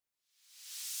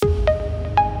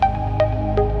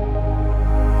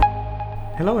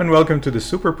Hello and welcome to the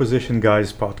Superposition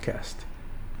Guys podcast.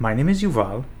 My name is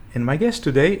Yuval, and my guest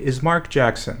today is Mark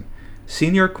Jackson,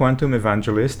 Senior Quantum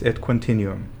Evangelist at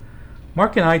Quantinuum.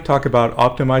 Mark and I talk about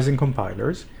optimizing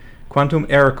compilers, quantum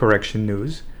error correction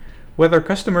news, whether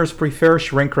customers prefer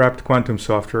shrink-wrapped quantum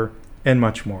software, and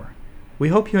much more. We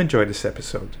hope you enjoy this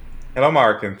episode. Hello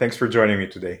Mark, and thanks for joining me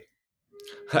today.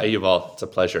 Hi Yuval, it's a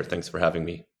pleasure. Thanks for having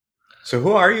me. So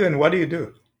who are you and what do you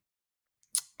do?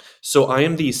 So I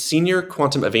am the Senior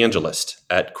Quantum Evangelist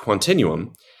at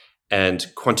Quantinuum, and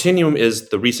Quantinuum is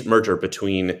the recent merger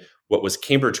between what was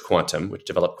Cambridge Quantum, which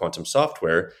developed quantum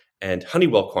software, and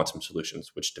Honeywell Quantum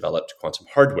Solutions, which developed quantum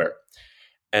hardware.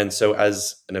 And so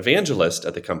as an evangelist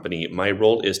at the company, my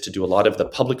role is to do a lot of the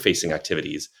public-facing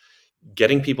activities,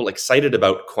 getting people excited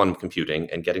about quantum computing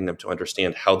and getting them to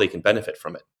understand how they can benefit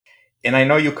from it. And I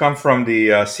know you come from the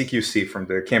CQC, from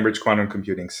the Cambridge Quantum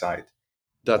Computing side.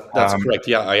 That's correct.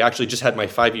 Yeah, I actually just had my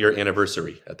 5-year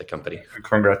anniversary at the company.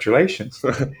 Congratulations.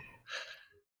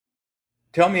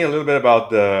 Tell me a little bit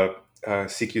about the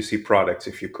CQC products,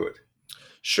 if you could.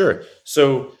 Sure.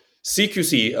 So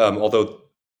CQC, although,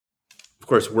 of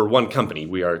course, we're one company,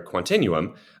 we are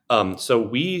Quantinuum. So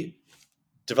we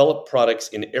develop products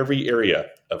in every area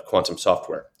of quantum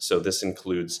software. So this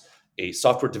includes a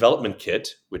software development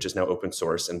kit, which is now open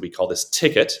source, and we call this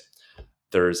Ticket.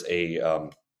 There's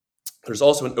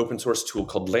also an open source tool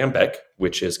called Lambec,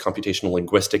 which is computational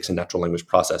linguistics and natural language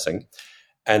processing.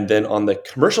 And then on the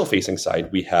commercial facing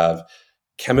side, we have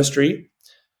chemistry,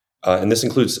 and this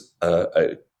includes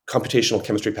a computational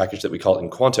chemistry package that we call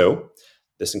Inquanto.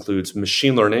 This includes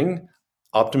machine learning,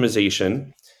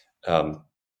 optimization, and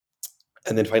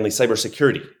then finally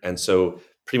cybersecurity. And so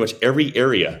pretty much every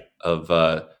area of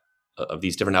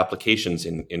these different applications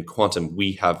in quantum,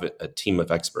 we have a team of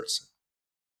experts.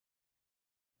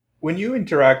 When you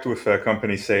interact with a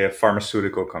company, say a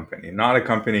pharmaceutical company, not a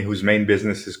company whose main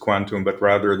business is quantum, but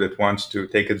rather that wants to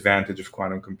take advantage of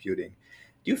quantum computing,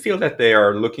 do you feel that they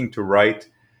are looking to write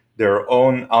their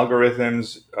own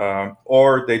algorithms,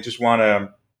 or they just want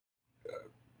a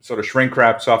sort of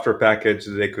shrink-wrapped software package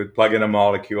that they could plug in a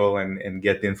molecule and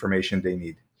get the information they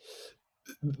need?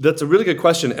 That's a really good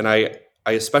question, and I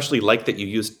especially like that you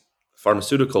used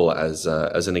pharmaceutical as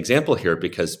an example here,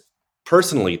 because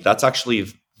personally, that's actually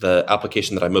the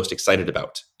application that I'm most excited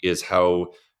about, is how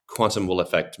quantum will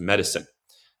affect medicine.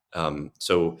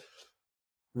 So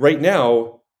right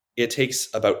now, it takes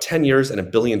about 10 years and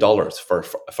 $1 billion for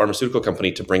a pharmaceutical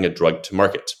company to bring a drug to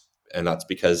market. And that's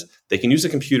because they can use a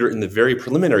computer in the very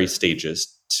preliminary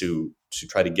stages to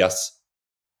try to guess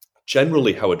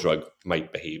generally how a drug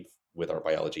might behave with our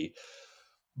biology.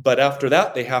 But after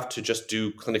that, they have to just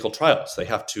do clinical trials. They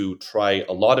have to try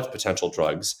a lot of potential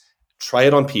drugs, try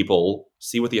it on people,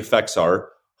 see what the effects are,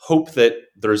 hope that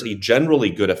there's a generally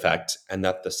good effect and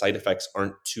that the side effects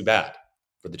aren't too bad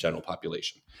for the general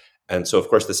population. And so, of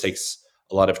course, this takes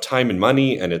a lot of time and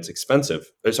money, and it's expensive.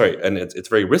 And it's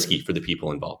very risky for the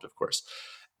people involved, of course.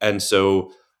 And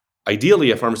so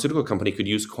ideally, a pharmaceutical company could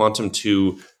use quantum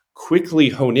to quickly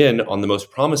hone in on the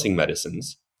most promising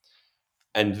medicines.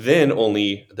 And then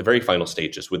only at the very final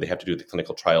stages would they have to do the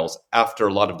clinical trials after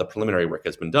a lot of the preliminary work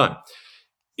has been done.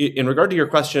 In regard to your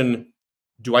question,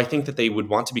 do I think that they would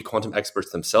want to be quantum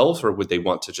experts themselves, or would they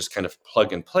want to just kind of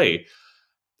plug and play?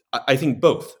 I think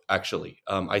both, actually.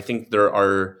 I think there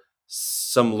are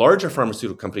some larger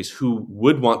pharmaceutical companies who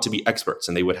would want to be experts,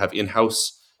 and they would have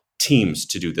in-house teams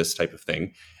to do this type of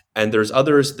thing. And there's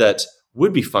others that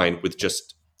would be fine with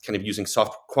just kind of using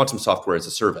quantum software as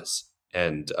a service.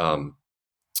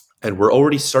 And we're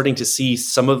already starting to see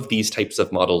some of these types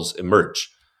of models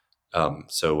emerge.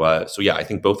 So yeah, I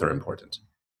think both are important.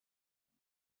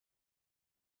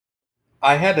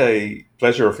 I had a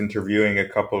pleasure of interviewing a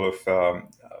couple of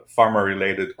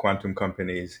pharma-related quantum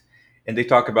companies, and they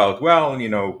talk about,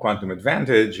 quantum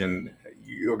advantage, and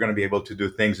you're going to be able to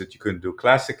do things that you couldn't do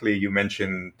classically. You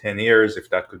mentioned 10 years. If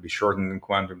that could be shortened in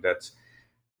quantum, that's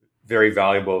very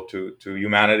valuable to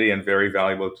humanity and very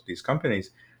valuable to these companies.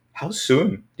 How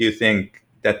soon do you think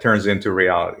that turns into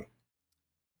reality?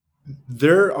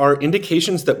 There are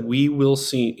indications that we will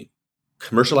see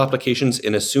commercial applications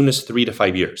in as soon as 3 to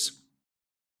 5 years.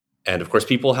 And of course,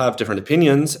 people have different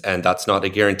opinions, and that's not a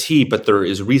guarantee, but there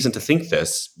is reason to think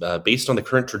this based on the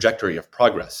current trajectory of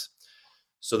progress.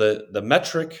 So the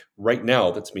metric right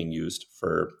now that's being used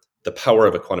for the power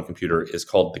of a quantum computer is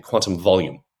called the quantum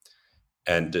volume.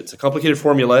 And it's a complicated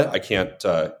formula. I can't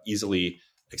easily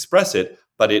express it,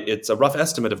 but it's a rough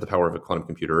estimate of the power of a quantum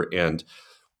computer. And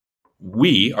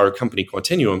our company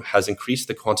Quantinuum, has increased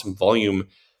the quantum volume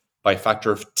by a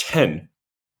factor of 10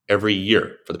 every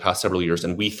year for the past several years.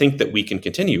 And we think that we can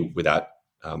continue with that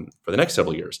for the next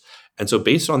several years. And so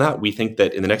based on that, we think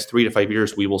that in the next 3 to 5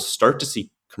 years, we will start to see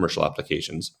commercial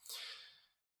applications.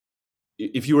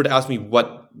 If you were to ask me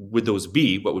what would those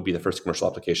be, what would be the first commercial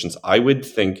applications, I would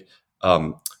think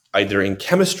either in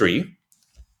chemistry,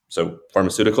 so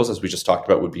pharmaceuticals, as we just talked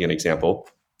about, would be an example,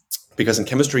 because in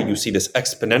chemistry, you see this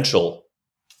exponential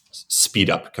speed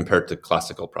up compared to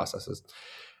classical processes.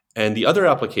 And the other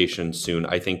application soon,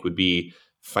 I think, would be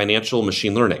financial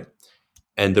machine learning.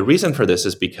 And the reason for this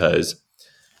is because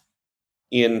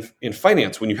in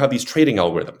finance, when you have these trading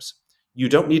algorithms, you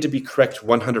don't need to be correct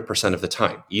 100% of the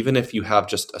time. Even if you have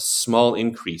just a small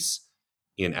increase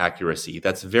in accuracy,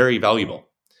 that's very valuable.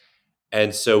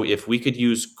 And so if we could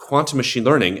use quantum machine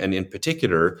learning, and in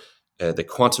particular, the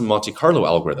quantum Monte Carlo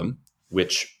algorithm,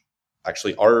 which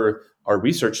actually our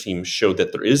research team showed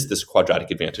that there is this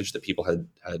quadratic advantage that people had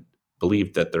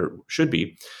believed that there should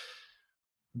be,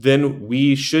 then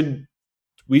we should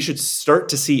start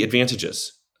to see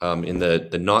advantages in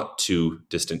the not too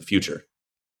distant future.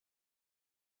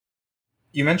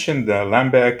 You mentioned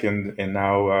Lambeck and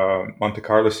now Monte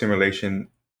Carlo simulation.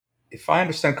 If I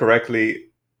understand correctly,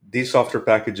 these software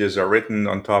packages are written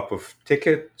on top of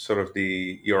Ticket, sort of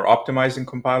your optimizing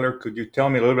compiler. Could you tell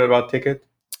me a little bit about Ticket?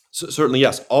 So certainly,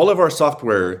 yes. All of our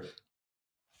software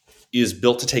is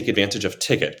built to take advantage of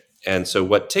Ticket. And so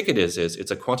what Ticket is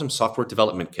it's a quantum software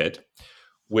development kit,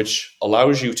 which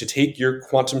allows you to take your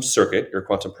quantum circuit, your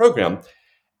quantum program,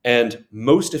 and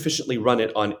most efficiently run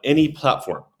it on any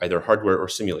platform, either hardware or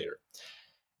simulator.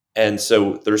 And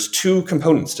so there's two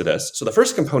components to this. So the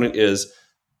first component is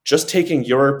just taking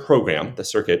your program, the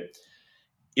circuit,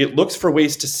 it looks for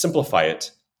ways to simplify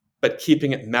it, but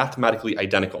keeping it mathematically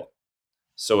identical.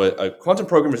 So a quantum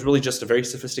program is really just a very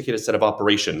sophisticated set of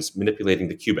operations manipulating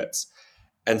the qubits.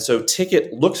 And so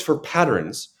Ticket looks for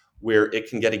patterns where it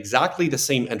can get exactly the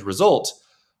same end result,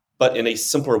 but in a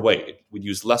simpler way. It would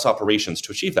use less operations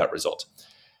to achieve that result.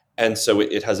 And so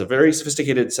it has a very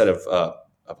sophisticated set of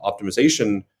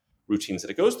optimization routines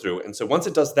that it goes through. And so once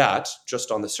it does that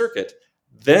just on the circuit,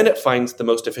 then it finds the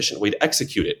most efficient way to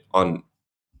execute it on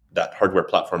that hardware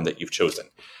platform that you've chosen.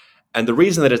 And the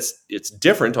reason that it's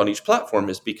different on each platform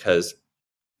is because,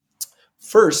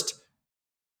 first,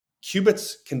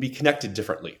 qubits can be connected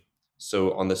differently.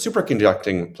 So on the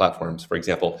superconducting platforms, for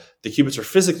example, the qubits are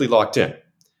physically locked in,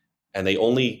 and they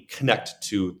only connect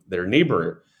to their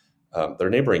neighboring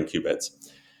qubits.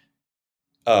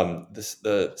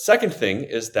 The second thing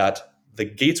is that the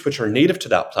gates which are native to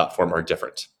that platform are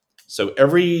different. So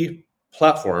every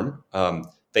platform,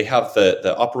 they have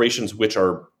the operations which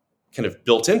are kind of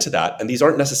built into that, and these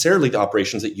aren't necessarily the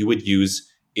operations that you would use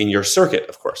in your circuit,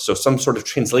 of course. So some sort of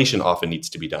translation often needs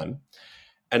to be done.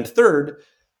 And third,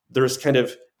 there's kind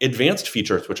of advanced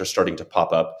features which are starting to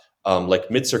pop up,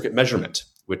 like mid-circuit measurement,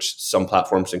 which some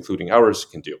platforms, including ours,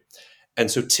 can do.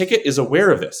 And so Ticket is aware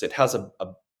of this. It has a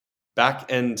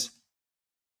back-end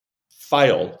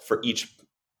file for each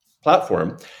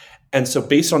platform. And so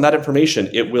based on that information,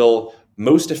 it will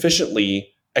most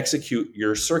efficiently execute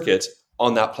your circuit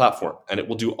on that platform. And it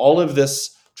will do all of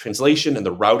this translation and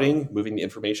the routing, moving the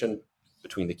information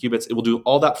between the qubits. It will do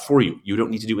all that for you. You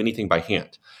don't need to do anything by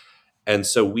hand. And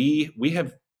so we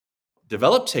have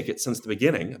developed Ticket since the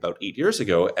beginning, about 8 years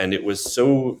ago, and it was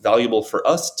so valuable for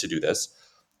us to do this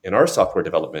in our software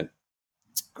development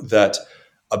that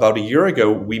about a year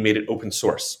ago, we made it open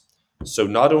source. So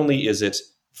not only is it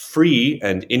free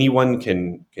and anyone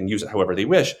can use it however they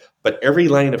wish, but every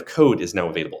line of code is now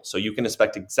available. So you can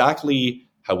inspect exactly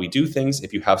how we do things.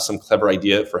 If you have some clever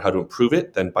idea for how to improve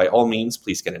it, then by all means,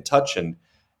 please get in touch and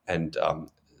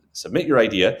submit your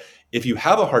idea. If you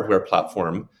have a hardware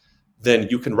platform, then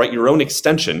you can write your own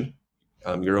extension,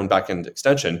 your own backend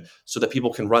extension, so that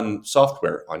people can run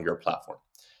software on your platform.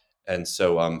 And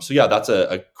so yeah, that's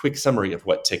a quick summary of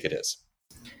what Ticket is.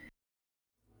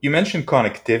 You mentioned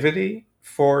connectivity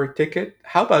for Ticket.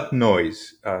 How about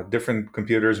noise? Different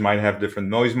computers might have different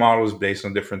noise models based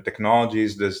on different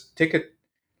technologies. Does Ticket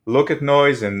look at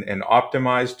noise and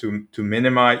optimize to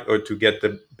minimize or to get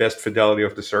the best fidelity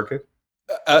of the circuit?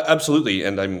 Absolutely,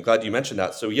 and I'm glad you mentioned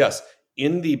that. So yes,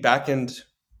 in the backend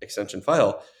extension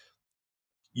file,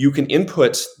 you can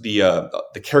input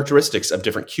the characteristics of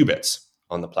different qubits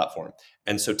on the platform,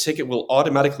 and so Ticket will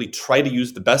automatically try to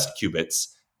use the best qubits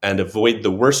and avoid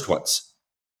the worst ones,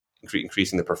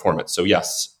 increasing the performance. So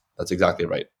yes, that's exactly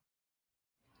right.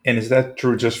 And is that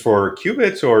true just for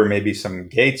qubits, or maybe some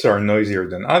gates are noisier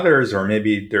than others, or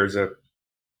maybe there's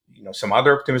some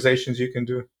other optimizations you can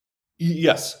do?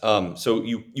 Yes. So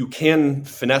you can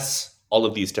finesse all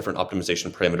of these different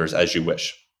optimization parameters as you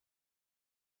wish.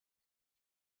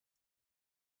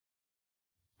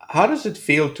 How does it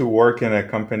feel to work in a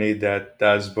company that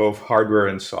does both hardware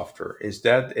and software? Is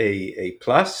that a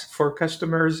plus for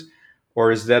customers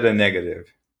or is that a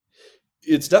negative?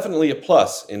 It's definitely a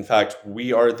plus. In fact,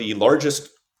 we are the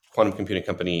largest quantum computing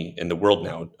company in the world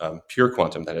now, pure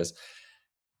quantum, that is.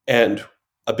 And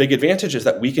a big advantage is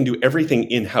that we can do everything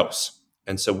in house.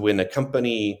 And so when a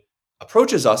company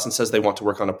approaches us and says they want to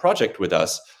work on a project with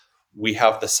us, we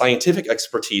have the scientific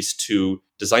expertise to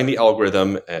design the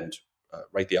algorithm and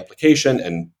write the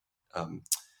application um,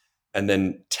 and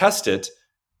then test it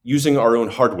using our own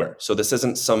hardware. So this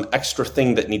isn't some extra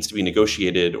thing that needs to be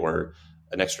negotiated or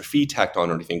an extra fee tacked on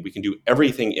or anything. We can do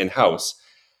everything in house.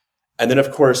 And then,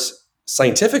 of course,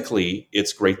 scientifically,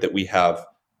 it's great that we have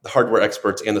the hardware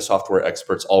experts and the software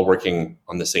experts all working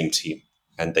on the same team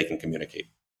and they can communicate.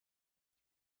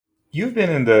 You've been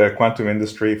in the quantum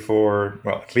industry for,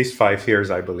 well, at least 5 years,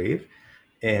 I believe,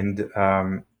 and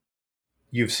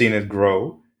you've seen it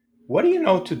grow. What do you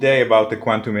know today about the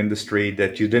quantum industry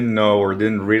that you didn't know or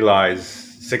didn't realize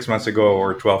 6 months ago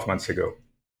or 12 months ago?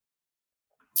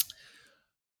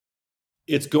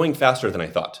 It's going faster than I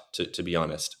thought, to be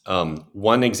honest.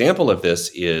 One example of this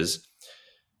is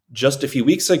just a few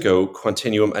weeks ago,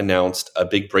 Quantinuum announced a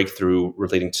big breakthrough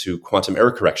relating to quantum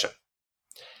error correction.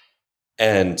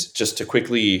 And just to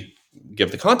quickly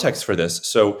give the context for this,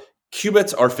 so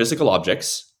qubits are physical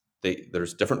objects.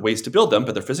 There's different ways to build them,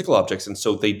 but they're physical objects, and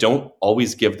so they don't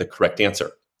always give the correct answer.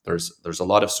 There's a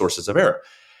lot of sources of error,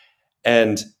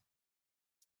 and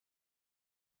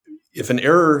if an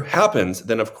error happens,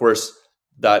 then of course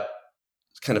that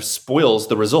kind of spoils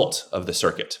the result of the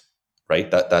circuit, right?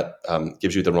 That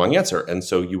gives you the wrong answer, and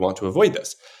so you want to avoid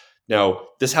this. Now,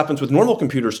 this happens with normal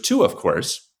computers too, of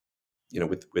course.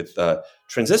 With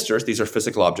transistors, these are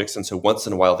physical objects, and so once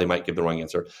in a while they might give the wrong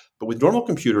answer. But with normal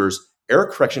computers, error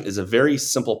correction is a very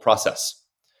simple process.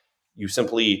 You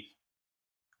simply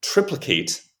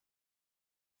triplicate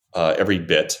every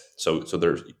bit. So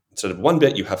there's instead of one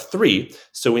bit, you have three.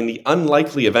 So in the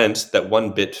unlikely event that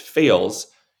one bit fails,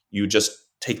 you just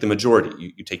take the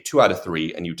majority. You take 2 out of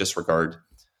 3, and you disregard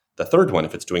the third one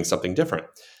if it's doing something different.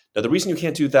 Now, the reason you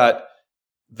can't do that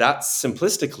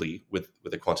simplistically with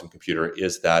a quantum computer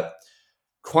is that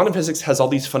quantum physics has all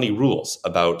these funny rules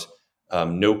about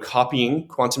no copying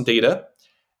quantum data,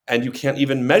 and you can't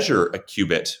even measure a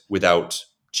qubit without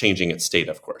changing its state,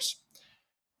 of course.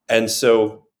 And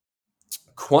so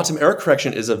quantum error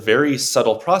correction is a very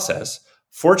subtle process.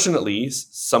 Fortunately,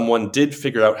 someone did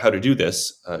figure out how to do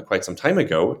this quite some time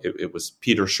ago. It was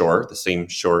Peter Shor, the same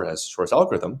Shor as Shor's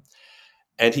algorithm.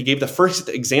 And he gave the first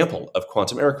example of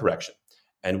quantum error correction.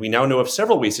 And we now know of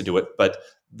several ways to do it, but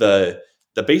the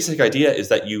basic idea is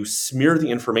that you smear the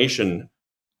information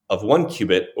of one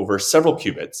qubit over several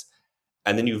qubits,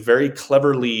 and then you very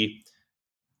cleverly,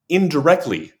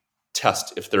 indirectly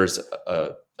test if there's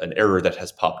an error that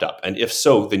has popped up. And if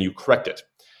so, then you correct it.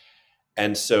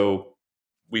 And so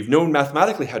we've known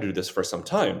mathematically how to do this for some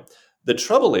time. The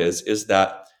trouble is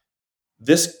that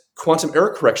this quantum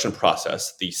error correction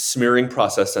process, the smearing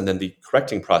process and then the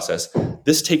correcting process,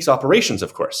 this takes operations,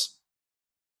 of course.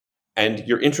 And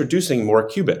you're introducing more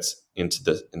qubits into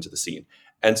the scene.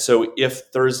 And so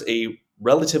if there's a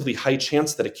relatively high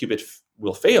chance that a qubit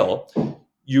will fail,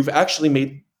 you've actually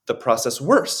made the process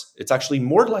worse. It's actually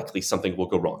more likely something will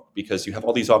go wrong because you have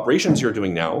all these operations you're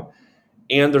doing now,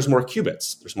 and there's more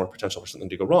qubits. There's more potential for something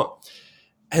to go wrong.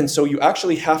 And so you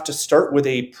actually have to start with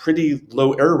a pretty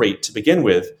low error rate to begin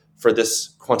with for this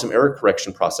quantum error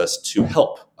correction process to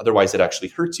help. Otherwise, it actually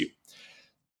hurts you.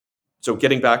 So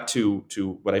getting back to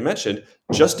what I mentioned,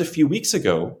 just a few weeks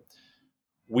ago,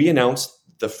 we announced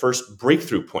the first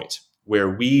breakthrough point where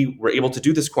we were able to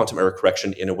do this quantum error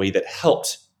correction in a way that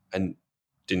helped and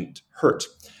didn't hurt.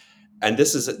 And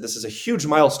this is a huge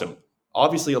milestone.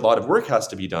 Obviously, a lot of work has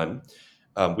to be done.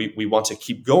 We want to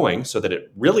keep going so that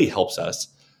it really helps us.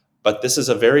 But this is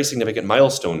a very significant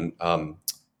milestone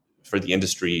for the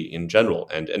industry in general.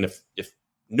 And if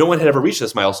no one had ever reached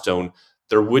this milestone,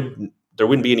 there wouldn't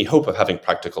be any hope of having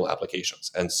practical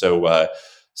applications. And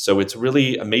so it's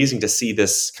really amazing to see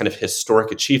this kind of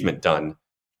historic achievement done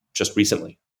just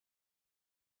recently.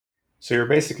 So you're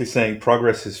basically saying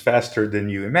progress is faster than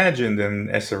you imagined, and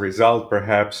as a result,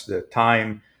 perhaps the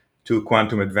time to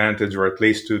quantum advantage, or at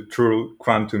least to true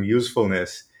quantum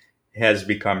usefulness, has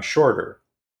become shorter.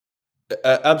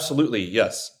 Absolutely,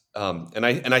 yes. And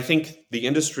I think the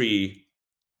industry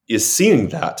is seeing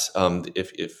that.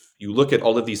 If you look at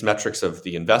all of these metrics of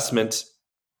the investment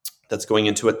that's going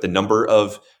into it, the number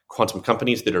of quantum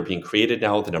companies that are being created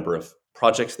now, the number of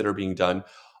projects that are being done,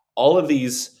 all of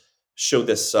these show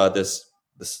this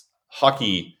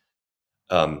hockey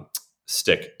um,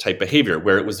 stick type behavior,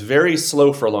 where it was very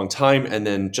slow for a long time, and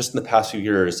then just in the past few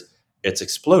years, it's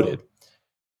exploded.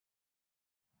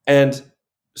 And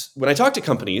when I talk to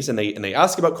companies and they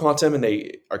ask about quantum and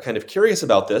they are kind of curious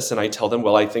about this, and I tell them,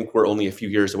 well, I think we're only a few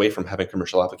years away from having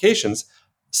commercial applications,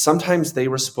 sometimes they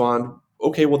respond,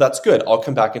 okay, well, that's good. I'll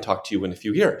come back and talk to you in a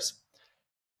few years.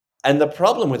 And the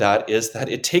problem with that is that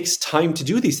it takes time to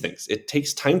do these things. It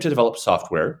takes time to develop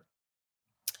software,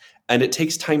 and it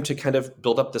takes time to kind of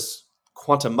build up this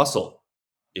quantum muscle,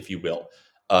 if you will.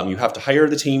 You have to hire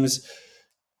the teams,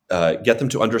 get them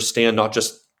to understand not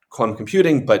just quantum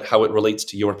computing, but how it relates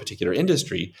to your particular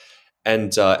industry.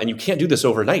 And you can't do this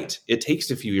overnight. It takes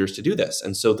a few years to do this.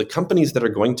 And so the companies that are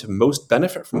going to most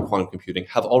benefit from quantum computing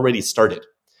have already started.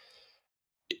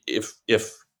 If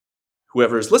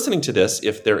whoever is listening to this,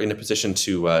 if they're in a position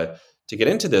to get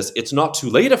into this, it's not too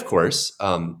late, of course.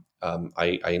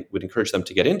 I would encourage them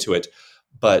to get into it.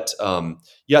 But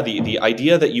the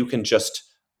idea that you can just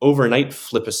overnight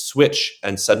flip a switch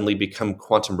and suddenly become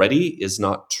quantum ready is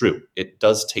not true. It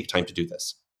does take time to do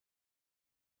this.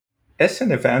 As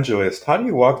an evangelist, how do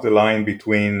you walk the line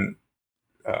between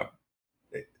uh,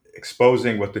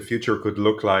 exposing what the future could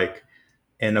look like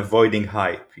and avoiding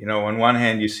hype? You know, on one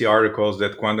hand, you see articles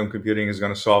that quantum computing is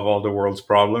going to solve all the world's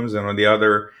problems, and on the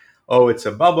other, oh, it's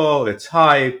a bubble, it's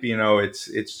hype. You know, it's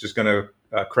just going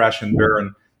to crash and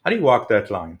burn. How do you walk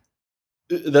that line?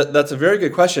 That's a very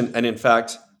good question. And in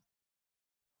fact,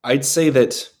 I'd say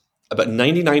that about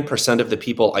 99% of the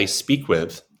people I speak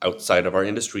with outside of our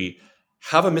industry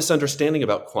have a misunderstanding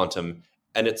about quantum,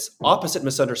 and it's opposite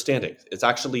misunderstanding. It's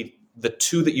actually the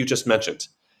two that you just mentioned.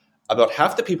 About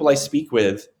half the people I speak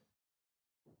with,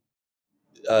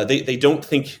 they don't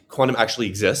think quantum actually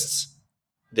exists.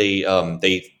 They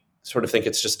sort of think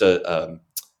it's just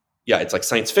it's like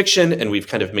science fiction, and we've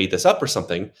kind of made this up or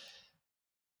something.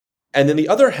 And then the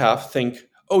other half think,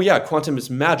 oh yeah, quantum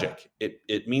is magic.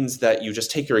 It means that you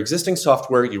just take your existing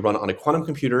software, you run it on a quantum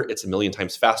computer, it's a million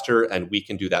times faster, and we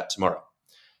can do that tomorrow.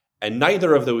 And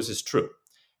neither of those is true.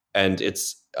 And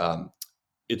it's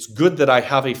good that I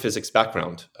have a physics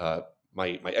background.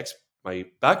 My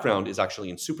background is actually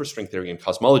in superstring theory and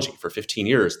cosmology. For 15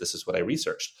 years, this is what I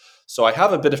researched. So I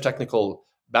have a bit of technical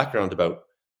background about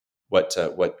what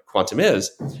quantum is.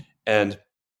 And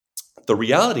the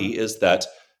reality is that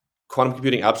quantum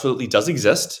computing absolutely does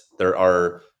exist. There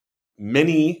are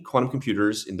many quantum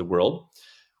computers in the world.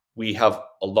 We have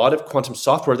a lot of quantum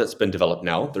software that's been developed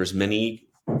now. There's many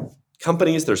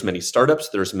companies, there's many startups,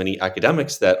 there's many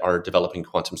academics that are developing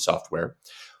quantum software.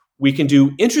 We can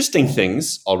do interesting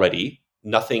things already.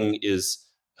 Nothing is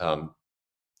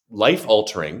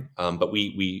life-altering, but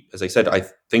we, as I said, I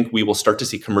think we will start to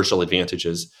see commercial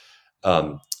advantages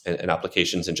and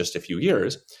applications in just a few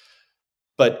years.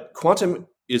 But quantum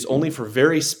is only for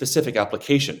very specific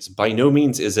applications. By no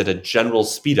means is it a general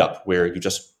speed up where you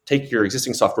just take your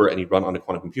existing software and you run on a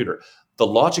quantum computer. The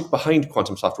logic behind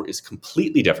quantum software is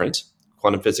completely different.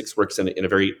 Quantum physics works in a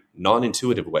very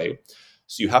non-intuitive way.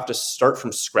 So you have to start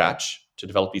from scratch to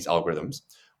develop these algorithms.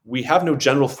 We have no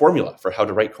general formula for how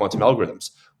to write quantum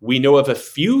algorithms. We know of a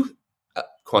few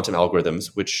quantum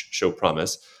algorithms which show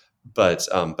promise, but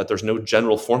there's no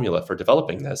general formula for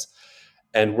developing this.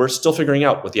 And we're still figuring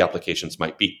out what the applications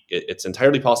might be. It's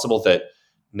entirely possible that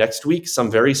next week, some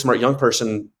very smart young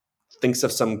person thinks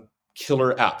of some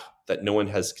killer app that no one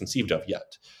has conceived of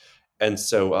yet. And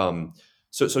so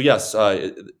yes,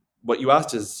 what you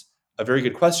asked is a very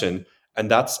good question.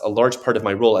 And that's a large part of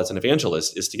my role as an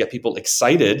evangelist, is to get people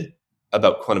excited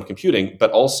about quantum computing,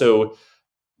 but also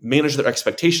manage their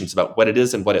expectations about what it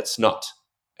is and what it's not.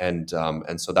 And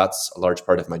so that's a large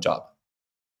part of my job.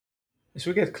 As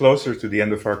we get closer to the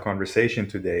end of our conversation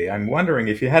today, I'm wondering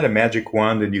if you had a magic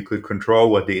wand and you could control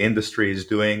what the industry is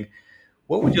doing,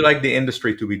 what would you like the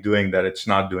industry to be doing that it's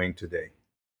not doing today?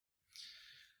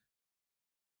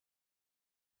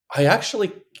 I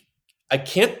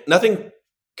can't, nothing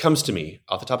comes to me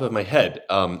off the top of my head.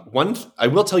 I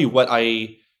will tell you what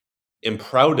I am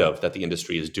proud of that the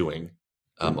industry is doing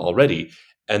already,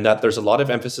 and that there's a lot of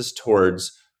emphasis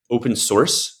towards open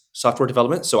source software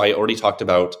development. So I already talked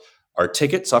about our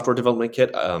Ticket software development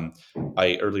kit.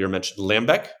 I earlier mentioned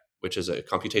Lambec, which is a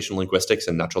computational linguistics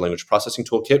and natural language processing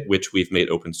toolkit, which we've made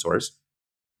open source.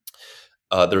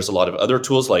 There's a lot of other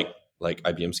tools like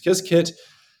IBM's Qiskit.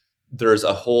 There's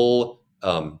a whole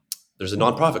there's a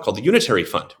nonprofit called the Unitary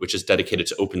Fund, which is dedicated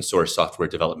to open source software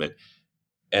development.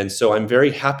 And so I'm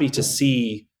very happy to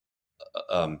see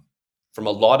from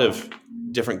a lot of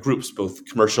different groups, both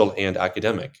commercial and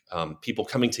academic, people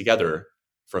coming together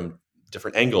from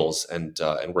different angles and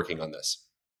working on this.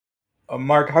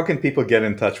 Mark, how can people get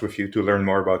in touch with you to learn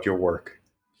more about your work?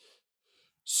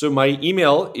 So my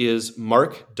email is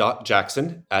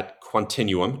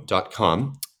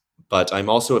mark.jackson@quantinuum.com, but I'm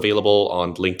also available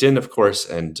on LinkedIn, of course,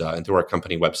 and through our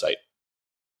company website.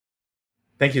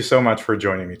 Thank you so much for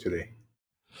joining me today.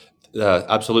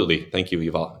 Absolutely. Thank you,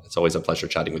 Yuval. It's always a pleasure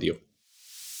chatting with you.